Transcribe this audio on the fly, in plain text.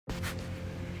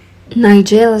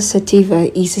Nigella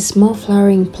sativa is a small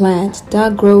flowering plant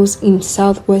that grows in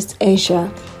Southwest Asia,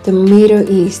 the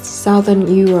Middle East, Southern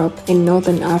Europe, and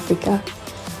Northern Africa.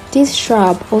 This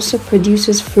shrub also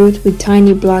produces fruit with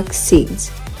tiny black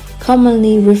seeds,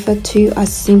 commonly referred to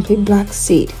as simply black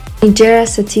seed. Nigella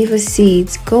sativa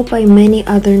seeds go by many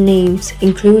other names,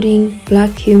 including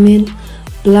black cumin,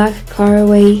 black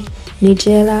caraway,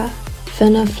 nigella,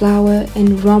 fennel flower,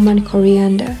 and Roman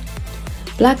coriander.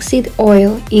 Black seed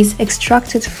oil is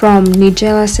extracted from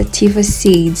Nigella sativa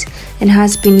seeds and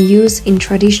has been used in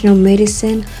traditional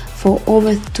medicine for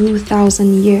over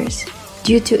 2,000 years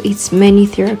due to its many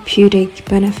therapeutic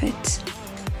benefits.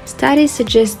 Studies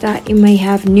suggest that it may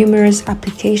have numerous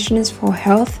applications for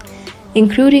health,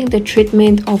 including the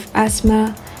treatment of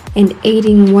asthma and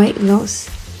aiding weight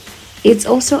loss. It's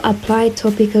also applied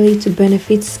topically to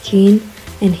benefit skin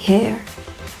and hair.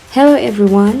 Hello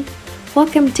everyone!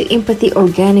 Welcome to Empathy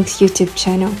Organics YouTube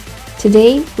channel.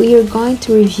 Today we are going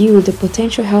to review the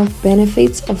potential health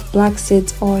benefits of black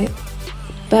seed oil.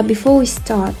 But before we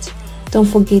start, don't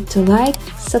forget to like,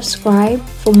 subscribe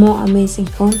for more amazing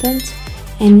content,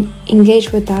 and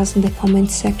engage with us in the comment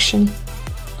section.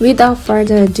 Without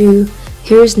further ado,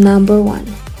 here's number 1.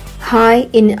 High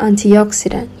in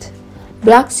antioxidant.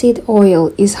 Black seed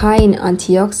oil is high in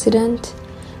antioxidant,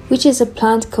 which is a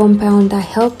plant compound that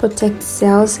helps protect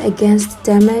cells against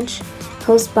damage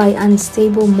caused by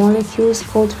unstable molecules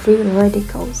called free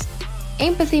radicals.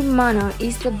 Empathy Mana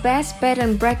is the best bed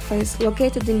and breakfast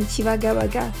located in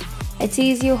Kibagabaga. It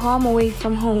is your home away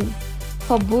from home.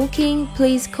 For booking,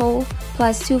 please call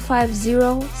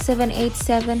 +250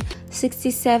 787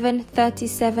 67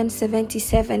 37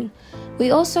 77.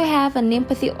 We also have an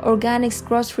Empathy Organics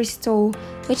grocery store,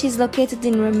 which is located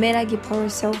in Remera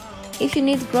Giporoso. If you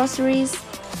need groceries,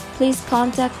 please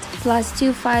contact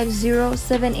 +250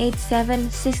 787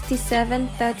 67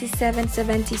 37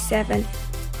 77.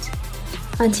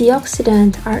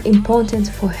 Antioxidants are important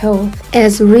for health,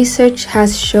 as research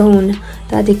has shown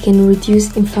that they can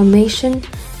reduce inflammation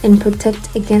and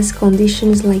protect against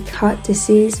conditions like heart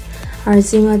disease,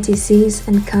 Alzheimer's disease,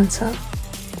 and cancer.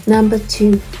 Number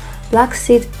 2. Black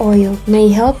seed oil may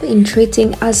help in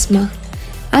treating asthma.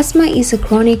 Asthma is a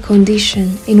chronic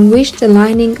condition in which the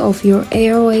lining of your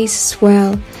airways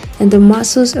swell and the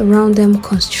muscles around them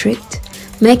constrict,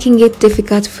 making it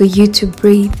difficult for you to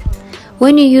breathe.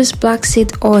 When you use black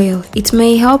seed oil, it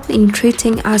may help in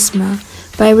treating asthma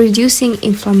by reducing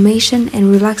inflammation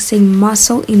and relaxing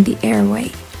muscle in the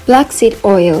airway. Black seed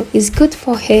oil is good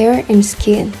for hair and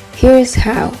skin. Here is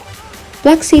how.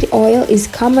 Black seed oil is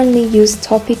commonly used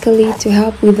topically to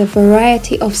help with a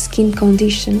variety of skin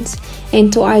conditions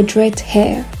and to hydrate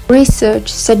hair. Research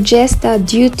suggests that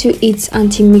due to its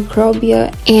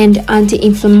antimicrobial and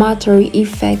anti-inflammatory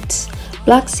effects,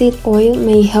 black seed oil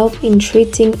may help in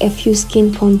treating a few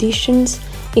skin conditions,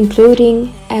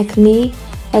 including acne,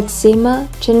 eczema,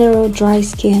 general dry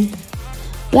skin.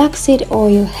 Black seed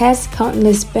oil has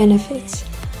countless benefits,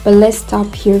 but let's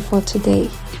stop here for today.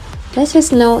 Let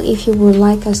us know if you would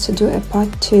like us to do a part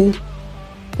 2.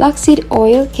 Black seed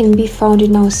oil can be found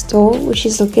in our store, which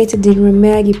is located in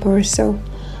Remera Giporoso.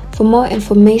 For more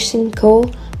information,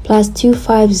 call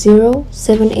 +250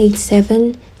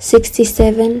 787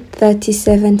 67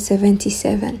 37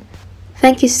 77.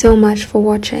 Thank you so much for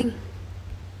watching.